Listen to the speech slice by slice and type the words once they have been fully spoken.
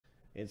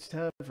It's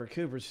time for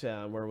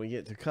Cooperstown, where we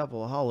get to a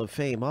couple of Hall of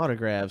Fame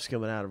autographs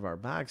coming out of our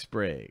box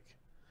break.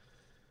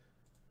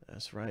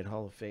 That's right,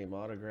 Hall of Fame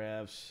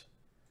autographs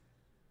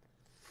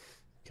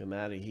come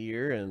out of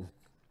here, and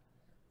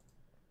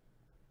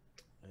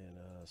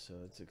so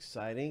it's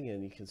exciting.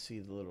 And you can see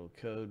the little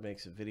code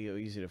makes the video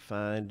easy to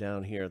find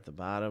down here at the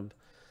bottom.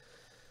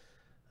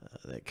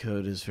 That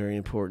code is very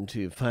important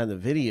to find the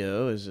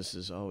video, as this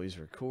is always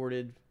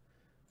recorded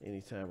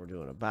anytime we're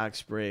doing a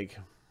box break.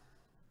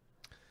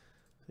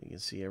 You can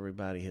see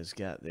everybody has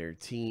got their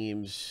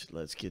teams.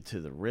 Let's get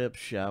to the rip,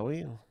 shall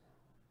we?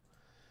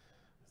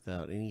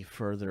 Without any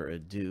further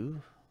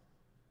ado.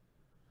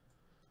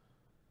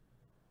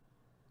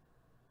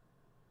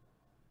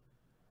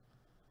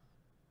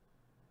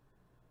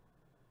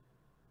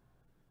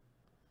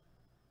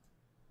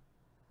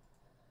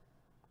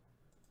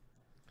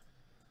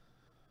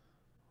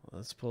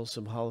 Let's pull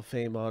some Hall of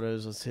Fame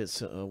autos. Let's hit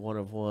some, one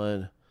of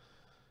one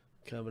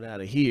coming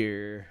out of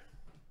here.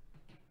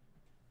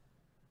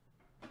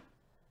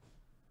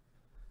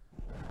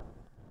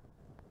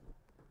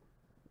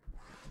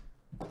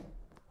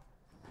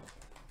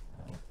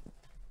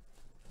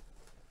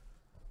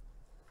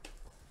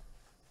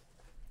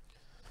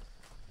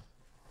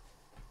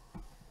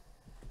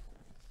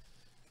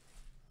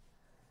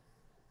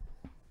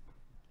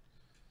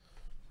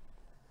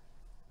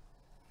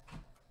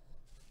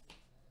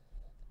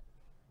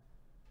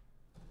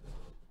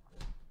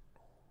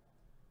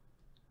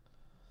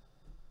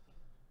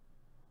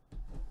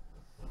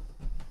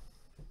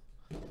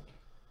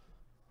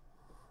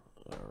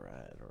 All right.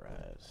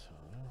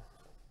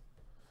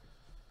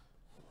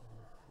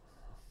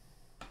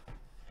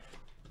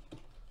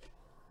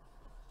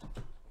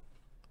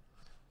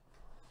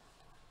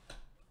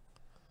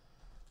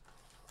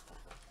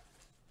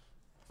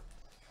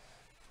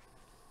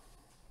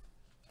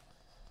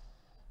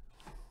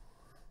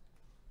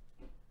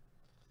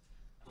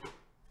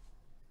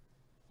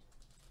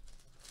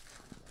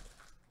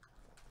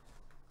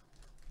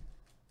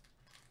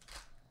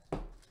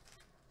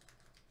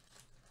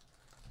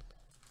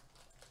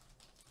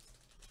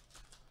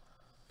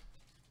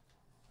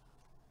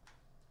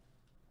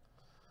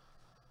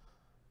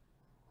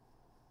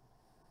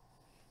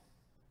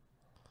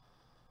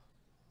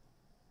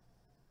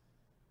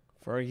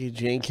 Fergie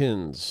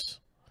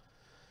Jenkins,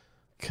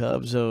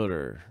 Cubs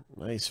owner.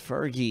 Nice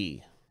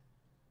Fergie.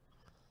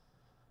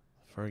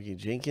 Fergie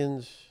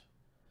Jenkins.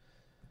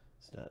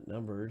 It's not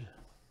numbered.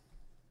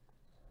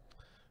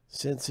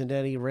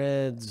 Cincinnati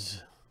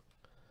Reds,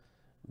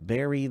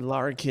 Barry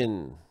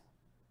Larkin.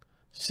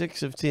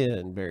 6 of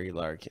 10, Barry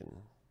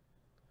Larkin.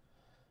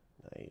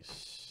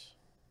 Nice.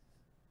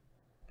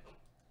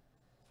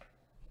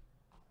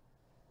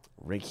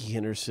 Ricky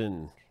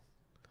Henderson,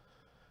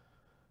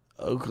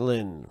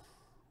 Oakland.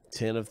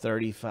 10 of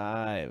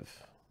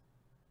 35.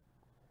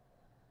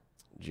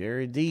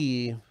 Jared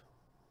D.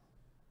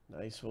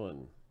 Nice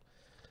one.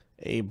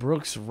 A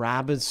Brooks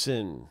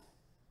Robinson,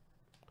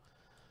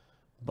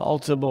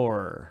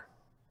 Baltimore.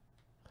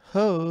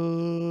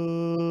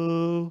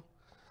 Ho.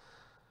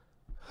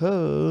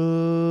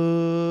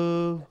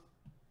 Ho.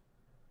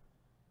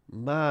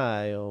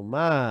 My, oh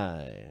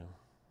my.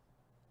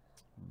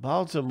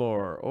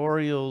 Baltimore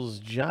Orioles,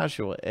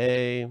 Joshua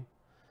A.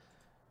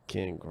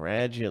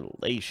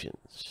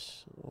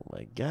 Congratulations. Oh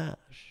my gosh.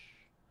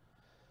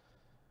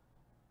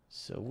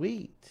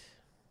 Sweet.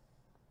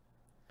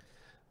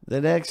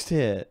 The next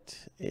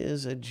hit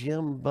is a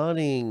Jim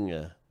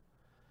Bunning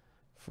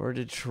for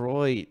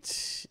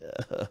Detroit.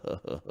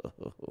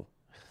 Oh,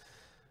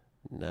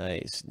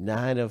 nice.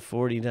 9 of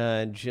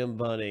 49, Jim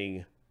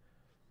Bunning.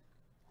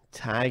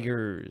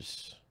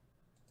 Tigers.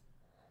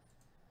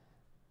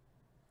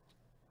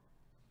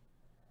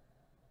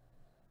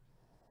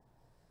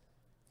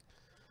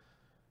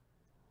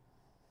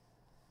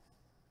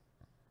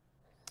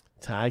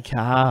 Ty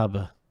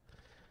Cobb.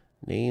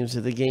 Names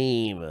of the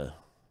game.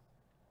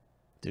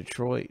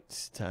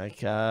 Detroit. Ty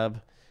Cobb.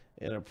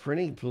 And a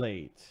printing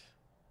plate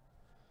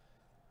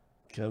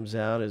comes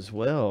out as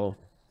well.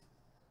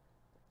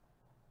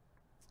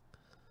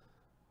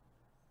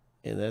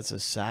 And that's a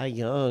Cy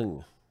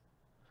Young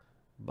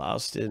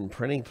Boston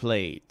printing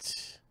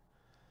plate.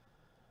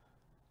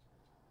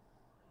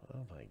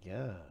 Oh my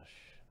gosh.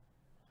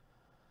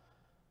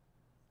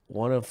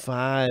 1 of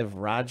 5,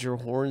 Roger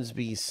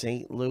Hornsby,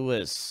 St.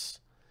 Louis.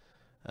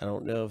 I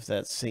don't know if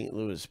that's St.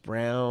 Louis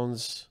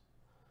Browns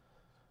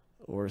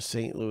or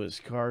St. Louis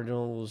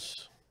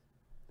Cardinals.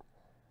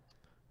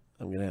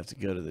 I'm going to have to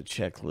go to the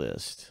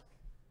checklist.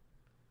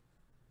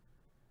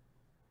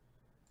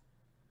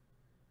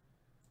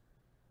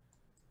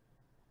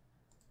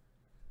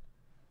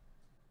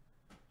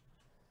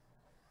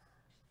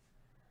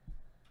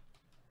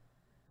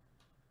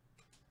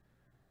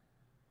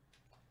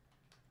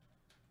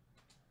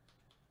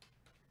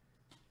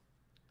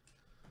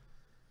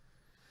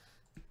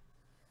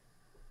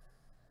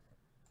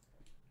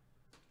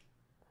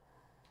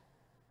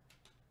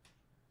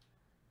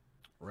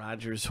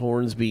 Rogers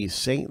Hornsby,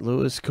 St.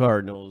 Louis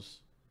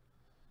Cardinals.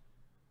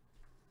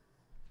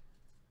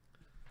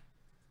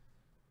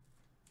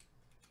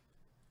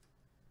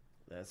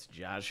 That's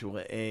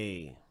Joshua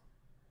A.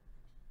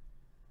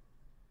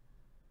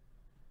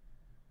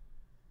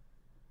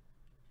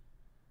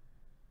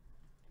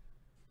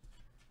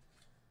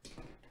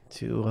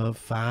 Two of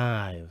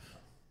 5.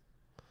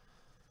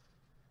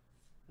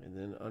 And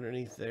then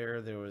underneath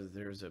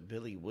there's a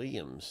Billy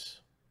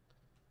Williams.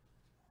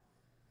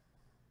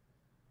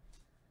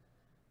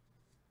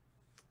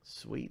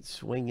 Sweet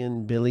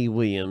swinging Billy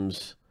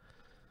Williams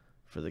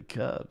for the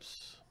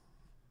Cubs.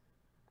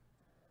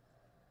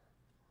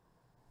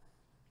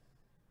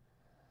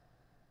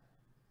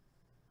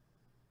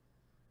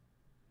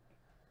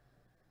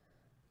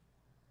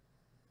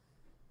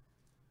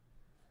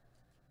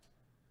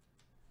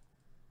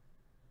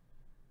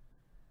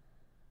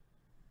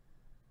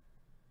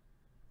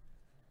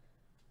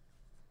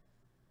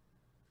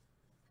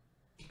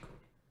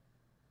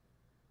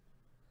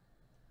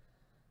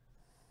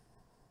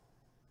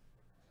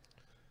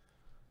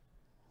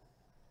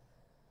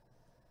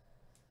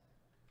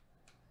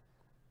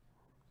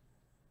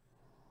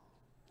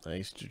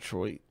 Nice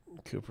Detroit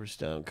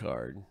Cooperstown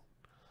card.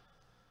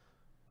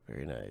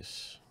 Very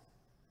nice.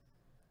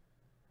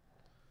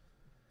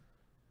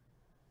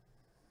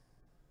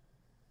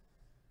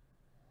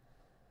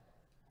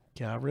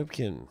 Cal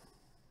Ripken.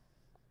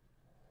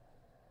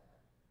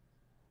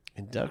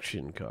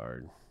 Induction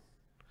card.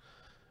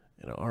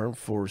 And Armed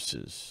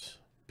Forces.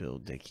 Bill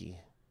Dickey.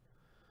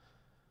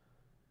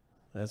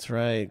 That's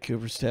right.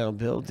 Cooperstown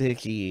Bill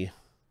Dickey.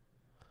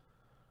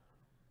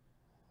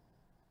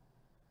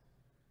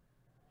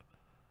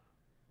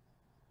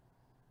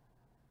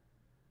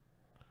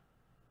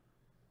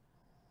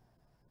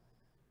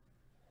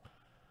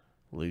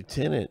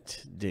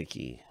 Lieutenant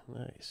Dickey.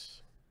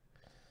 Nice.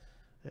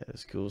 That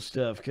is cool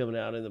stuff coming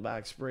out in the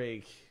box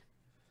break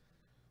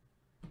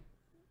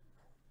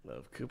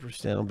of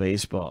Cooperstown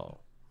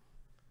baseball.